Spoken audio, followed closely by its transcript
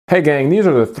Hey gang, these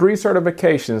are the 3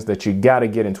 certifications that you gotta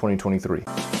get in 2023.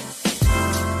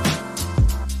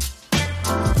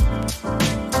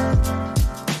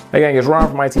 Hey gang, it's Ron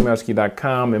from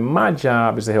ITMastery.com, and my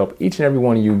job is to help each and every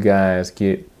one of you guys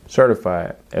get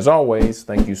certified. As always,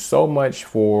 thank you so much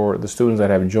for the students that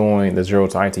have joined the Zero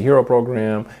to IT Hero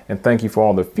program, and thank you for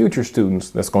all the future students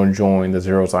that's going to join the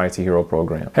Zero to IT Hero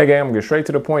program. Hey gang, I'm gonna get straight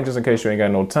to the point just in case you ain't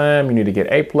got no time. You need to get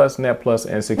A+, Net+,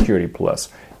 and Security Plus.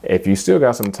 If you still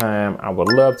got some time, I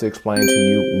would love to explain to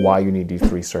you why you need these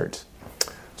 3 certs.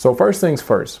 So first things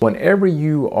first, whenever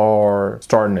you are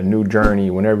starting a new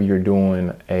journey, whenever you're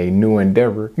doing a new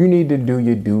endeavor, you need to do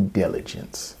your due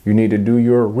diligence. You need to do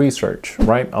your research,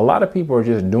 right? A lot of people are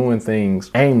just doing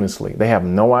things aimlessly. They have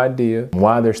no idea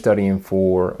why they're studying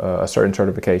for a certain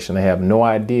certification. They have no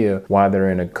idea why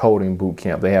they're in a coding boot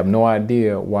camp. They have no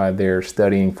idea why they're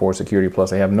studying for Security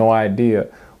Plus. They have no idea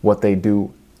what they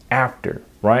do after,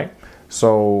 right?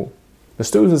 So the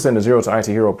students in the Zero to IT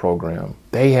Hero program,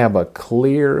 they have a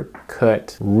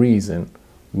clear-cut reason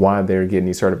why they're getting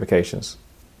these certifications,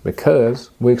 because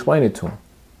we explain it to them.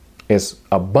 It's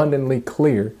abundantly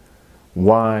clear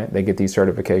why they get these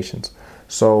certifications.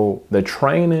 So the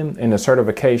training and the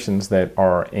certifications that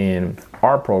are in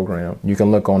our program, you can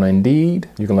look on Indeed,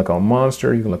 you can look on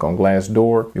Monster, you can look on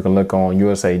Glassdoor, you can look on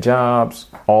USA Jobs.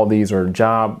 All these are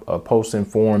job posting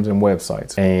forums and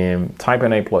websites. And type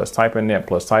in A+, type in Net+,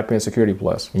 type in Security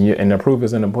Plus, and the proof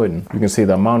is in the pudding. You can see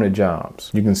the amount of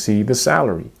jobs, you can see the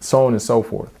salary, so on and so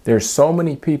forth. There's so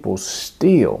many people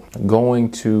still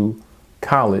going to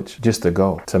college just to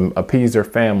go, to appease their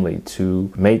family,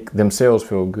 to make themselves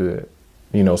feel good.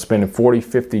 You know, spending 40,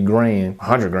 50 grand,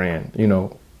 100 grand, you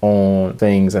know, on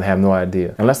things and have no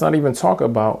idea. And let's not even talk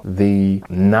about the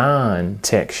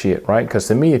non-tech shit, right? Because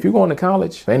to me, if you're going to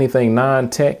college for anything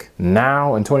non-tech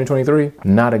now in 2023,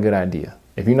 not a good idea.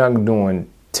 If you're not doing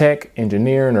tech,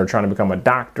 engineering, or trying to become a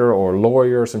doctor or a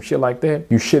lawyer or some shit like that,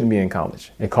 you shouldn't be in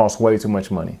college. It costs way too much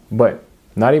money. But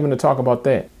not even to talk about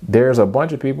that. There's a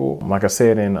bunch of people, like I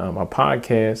said in a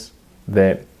podcast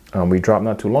that we dropped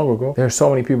not too long ago. There's so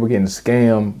many people getting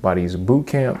scammed by these boot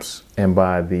camps and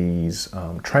by these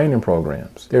training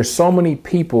programs. There's so many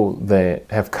people that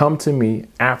have come to me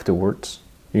afterwards,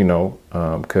 you know,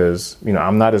 because, you know,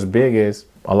 I'm not as big as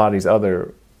a lot of these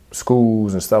other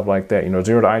schools and stuff like that. You know,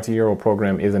 Zero to IT Hero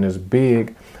program isn't as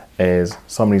big as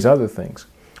some of these other things,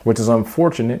 which is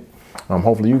unfortunate.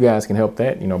 Hopefully you guys can help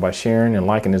that, you know, by sharing and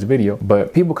liking this video.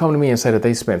 But people come to me and say that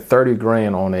they spent 30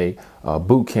 grand on a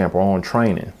boot camp or on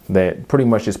training that pretty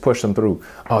much just pushed them through.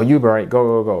 Oh, you'll be all right,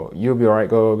 go, go, go. You'll be all right,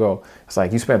 go, go, go. It's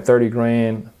like you spent 30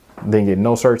 grand, then get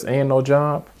no certs and no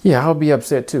job. Yeah, I'll be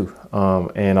upset too.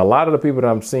 And a lot of the people that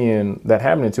I'm seeing that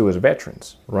happening to is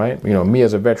veterans, right? You know, me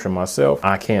as a veteran myself,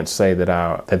 I can't say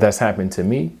that that's happened to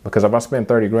me, because if I spend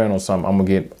 30 grand on something, I'm gonna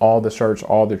get all the certs,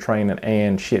 all the training,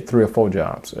 and shit, 3 or 4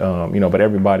 jobs. You know, but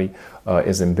everybody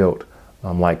isn't built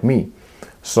like me.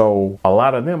 So a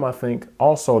lot of them, I think,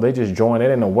 also they just join. They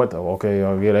didn't know what okay,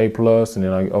 I'll get A+, and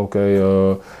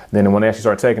then then when they actually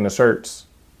start taking the certs,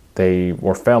 they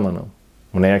were failing them.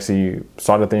 When they actually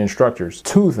saw that the instructors,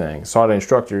 2 things, saw the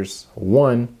instructors,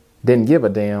 1, didn't give a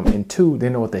damn, and 2,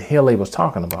 didn't know what the hell they was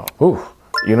talking about. Ooh,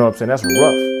 you know what I'm saying? That's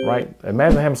rough, right?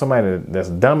 Imagine having somebody that's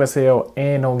dumb as hell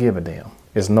and don't give a damn.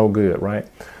 It's no good, right?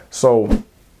 So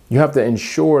you have to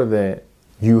ensure that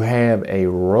you have a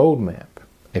roadmap.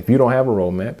 If you don't have a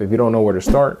roadmap, if you don't know where to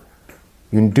start,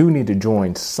 you do need to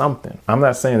join something. I'm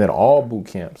not saying that all boot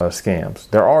camps are scams.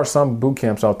 There are some boot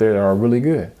camps out there that are really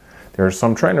good. There are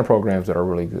some training programs that are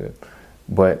really good,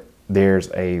 but there's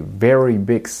a very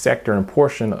big sector and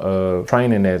portion of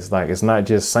training that's like, it's not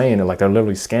just saying it, like they're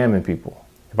literally scamming people.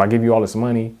 If I give you all this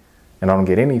money and I don't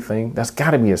get anything, that's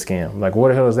gotta be a scam. Like, what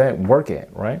the hell does that work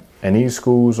at, right? And these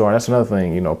schools that's another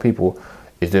thing, you know, people,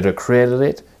 is it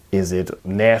accredited? Is it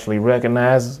nationally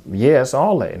recognized? Yes,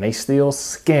 all that, and they still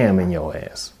scamming your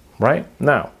ass, right?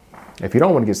 Now, if you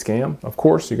don't want to get scammed, of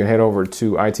course, you can head over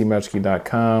to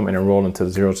itmastery.com and enroll into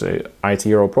the Zero to IT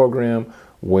Hero program,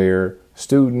 where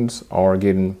students are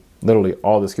getting literally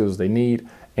all the skills they need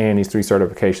and these 3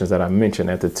 certifications that I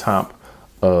mentioned at the top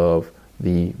of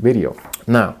the video.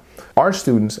 Now, our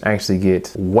students actually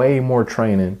get way more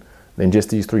training than just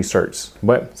these 3 certs.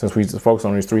 But since we focus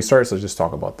on these 3 certs, let's just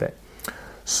talk about that.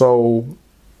 So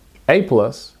A+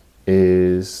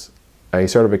 is a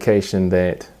certification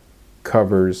that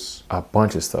covers a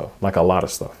bunch of stuff, like a lot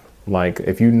of stuff. Like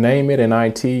if you name it in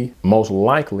IT, most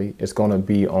likely it's going to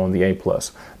be on the A+.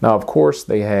 Now, of course,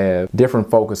 they have different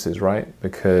focuses, right?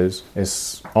 Because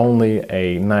it's only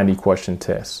a 90 question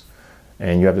test,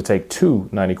 and you have to take 2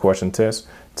 90 question tests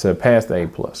to pass the A+.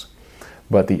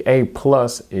 But the A+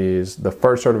 is the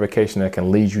first certification that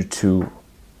can lead you to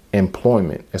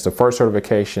employment. It's the first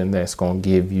certification that's going to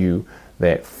give you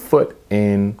that foot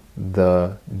in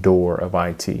the door of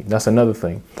IT. That's another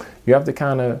thing. You have to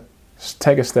kind of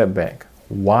take a step back.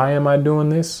 Why am I doing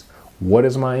this? What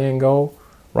is my end goal?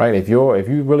 Right? If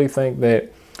you really think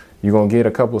that you're going to get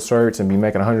a couple of certs and be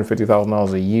making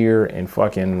 $150,000 a year in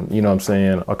fucking, you know what I'm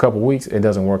saying, a couple of weeks, it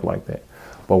doesn't work like that.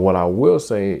 But what I will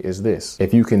say is this: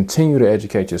 if you continue to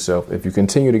educate yourself, if you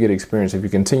continue to get experience, if you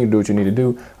continue to do what you need to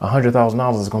do,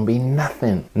 $100,000 is going to be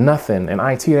nothing. Nothing. In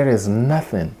IT, that is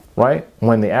nothing, right?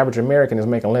 When the average American is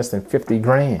making less than 50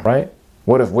 grand, right?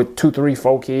 What if with 2, 3,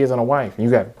 4 kids and a wife,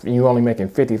 you only making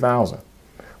 50,000?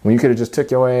 When you could have just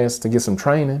took your ass to get some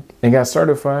training and got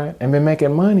certified and been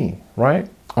making money, right?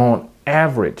 On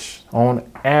average,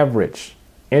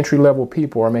 entry-level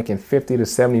people are making 50 to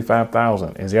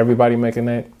 75,000. Is everybody making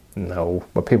that? No,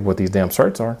 but people with these damn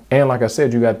certs are. And like I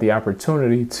said, you got the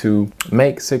opportunity to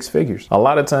make 6 figures. A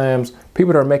lot of times,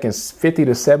 people that are making 50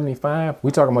 to 75,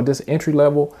 we talking about this entry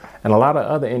level, and a lot of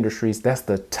other industries, that's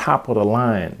the top of the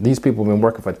line. These people have been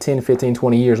working for 10, 15,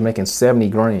 20 years, making 70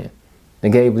 grand. They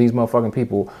gave these motherfucking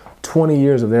people 20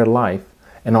 years of their life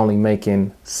and only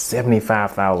making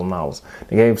 $75,000.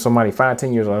 They gave somebody 5,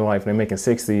 10 years of their life and they're making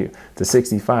 60 to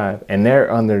 65, and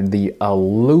they're under the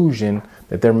illusion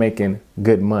that they're making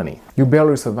good money. You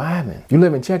barely surviving. You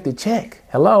living check to check.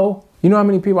 Hello? You know how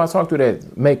many people I talk to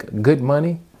that make good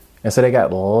money and so they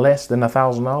got less than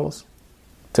 $1,000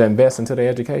 to invest into their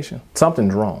education?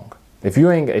 Something's wrong. If you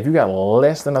got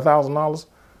less than $1,000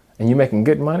 and you're making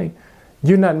good money,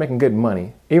 you're not making good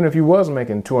money. Even if you was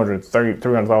making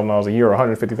 $300,000 a year or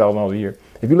 $150,000 a year,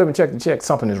 if you live in check to check,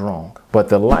 something is wrong. But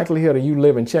the likelihood of you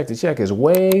living check to check is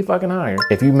way fucking higher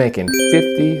if you're making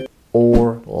 50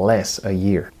 or less a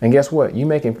year. And guess what? You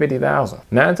making 50,000.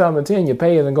 9 times out of 10, your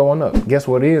pay isn't going up. Guess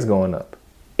what is going up?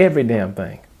 Every damn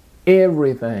thing.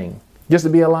 Everything. Just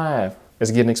to be alive is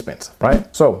getting expensive,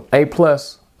 right? So A+,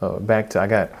 back to, I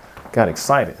got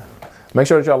excited. Make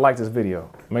sure that y'all like this video.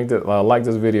 Like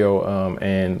this video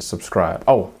and subscribe.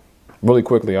 Oh, really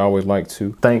quickly, I always like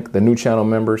to thank the new channel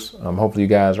members. Hopefully you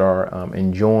guys are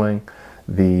enjoying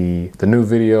the new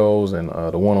videos and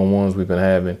the one-on-ones we've been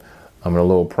having. The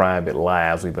little private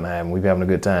lives we've been having. We've been having a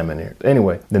good time in here.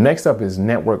 Anyway, the next up is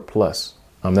Network Plus.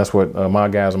 That's what my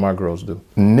guys and my girls do.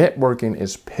 Networking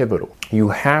is pivotal. You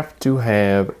have to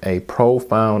have a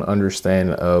profound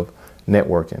understanding of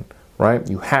networking, right?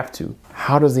 You have to.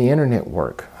 How does the internet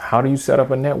work? How do you set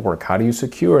up a network? How do you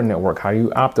secure a network? How do you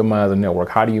optimize a network?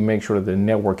 How do you make sure that the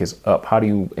network is up? How do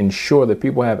you ensure that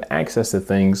people have access to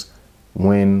things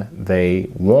when they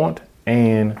want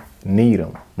and need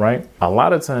them, right? A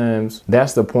lot of times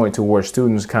that's the point to where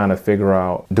students kind of figure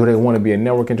out, do they want to be a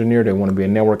network engineer? Do they want to be a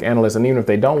network analyst? And even if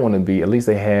they don't want to be, at least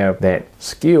they have that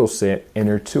skill set in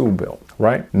their tool belt,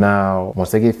 right? Now,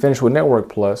 once they get finished with Network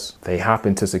Plus, they hop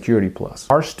into Security Plus.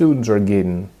 Our students are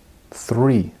getting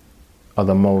 3 of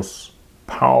the most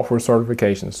powerful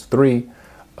certifications, 3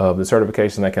 of the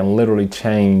certifications that can literally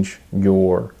change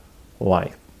your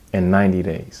life in 90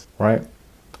 days, right?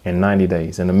 In 90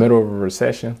 days, in the middle of a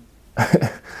recession,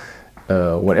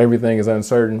 when everything is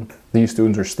uncertain, these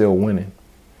students are still winning,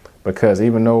 because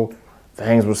even though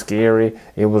things were scary,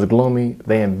 it was gloomy,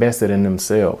 they invested in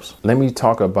themselves. Let me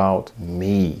talk about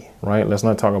me, right? Let's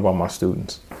not talk about my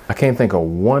students. I can't think of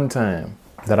one time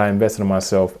that I invested in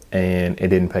myself and it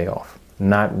didn't pay off.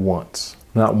 Not once,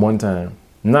 not one time.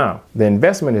 Now, the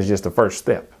investment is just the first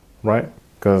step, right?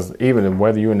 Because even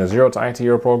whether you're in the Zero to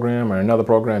ITR program or another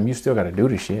program, you still got to do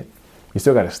this shit. You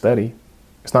still got to study.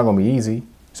 It's not going to be easy. You're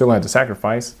still going to have to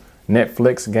sacrifice.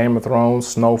 Netflix, Game of Thrones,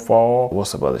 Snowfall. What's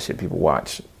some other shit people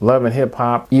watch? Love and Hip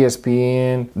Hop,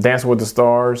 ESPN, Dance with the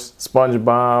Stars,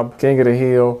 SpongeBob, King of the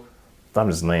Hill.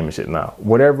 I'm just naming shit now.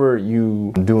 Whatever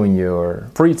you do in your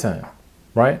free time,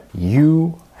 right?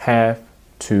 You have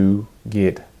to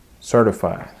get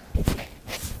certified.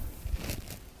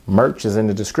 Merch is in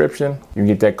the description. You can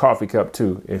get that coffee cup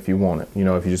too if you want it, you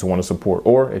know, if you just want to support,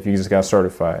 or if you just got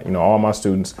certified. You know, all my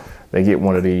students, they get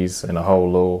one of these and a whole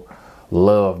little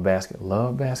love basket.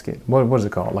 What is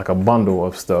it called? Like a bundle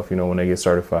of stuff, you know, when they get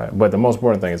certified. But the most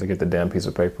important thing is to get the damn piece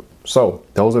of paper. So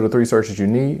those are the 3 certs that you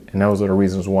need, and those are the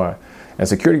reasons why. And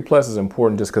Security Plus is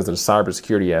important just because of the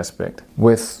cybersecurity aspect.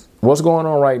 With what's going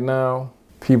on right now,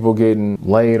 people getting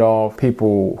laid off,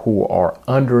 people who are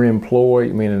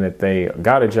underemployed, meaning that they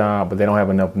got a job, but they don't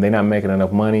have enough, they're not making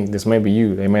enough money. This may be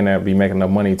you. They may not be making enough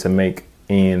money to make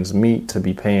ends meet, to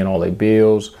be paying all their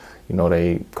bills. You know,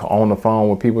 they on the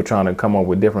phone with people trying to come up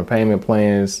with different payment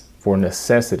plans for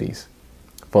necessities,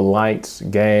 for lights,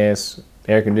 gas,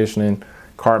 air conditioning,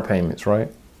 card payments,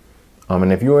 right?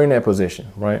 And if you're in that position,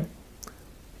 right,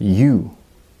 you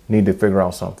need to figure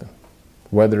out something.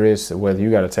 Whether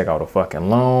you got to take out a fucking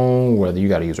loan, whether you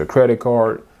got to use a credit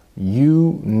card,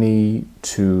 you need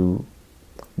to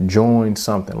join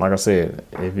something. Like I said,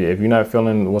 if you're not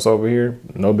feeling what's over here,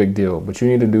 no big deal, but you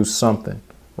need to do something,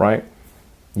 right?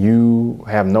 You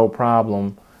have no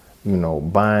problem,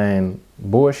 buying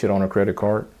bullshit on a credit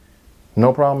card.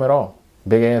 No problem at all.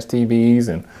 Big ass TVs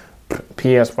and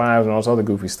PS5s and all this other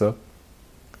goofy stuff.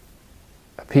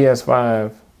 A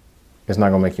PS5 is not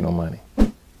gonna make you no money.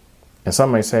 And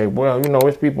some may say, well,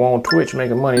 it's people on Twitch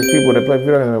making money. It's people that play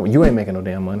video games. You ain't making no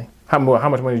damn money. How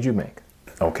much money did you make?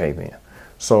 Okay, then.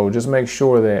 So just make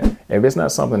sure that if it's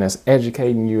not something that's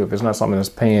educating you, if it's not something that's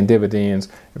paying dividends,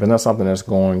 if it's not something that's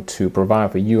going to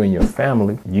provide for you and your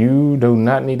family, you do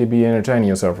not need to be entertaining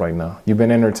yourself right now. You've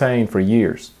been entertained for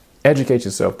years. Educate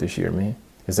yourself this year, man.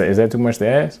 Is that too much to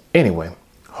ask? Anyway,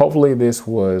 hopefully this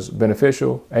was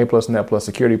beneficial. A+ Net+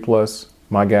 Security Plus.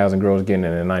 My guys and girls getting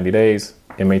it in 90 days.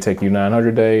 It may take you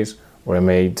 900 days, or it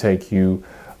may take you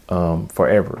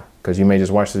forever, because you may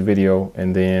just watch this video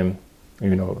and then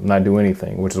not do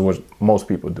anything, which is what most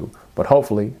people do. But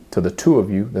hopefully, to the two of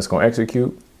you that's going to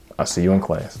execute, I'll see you in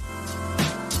class.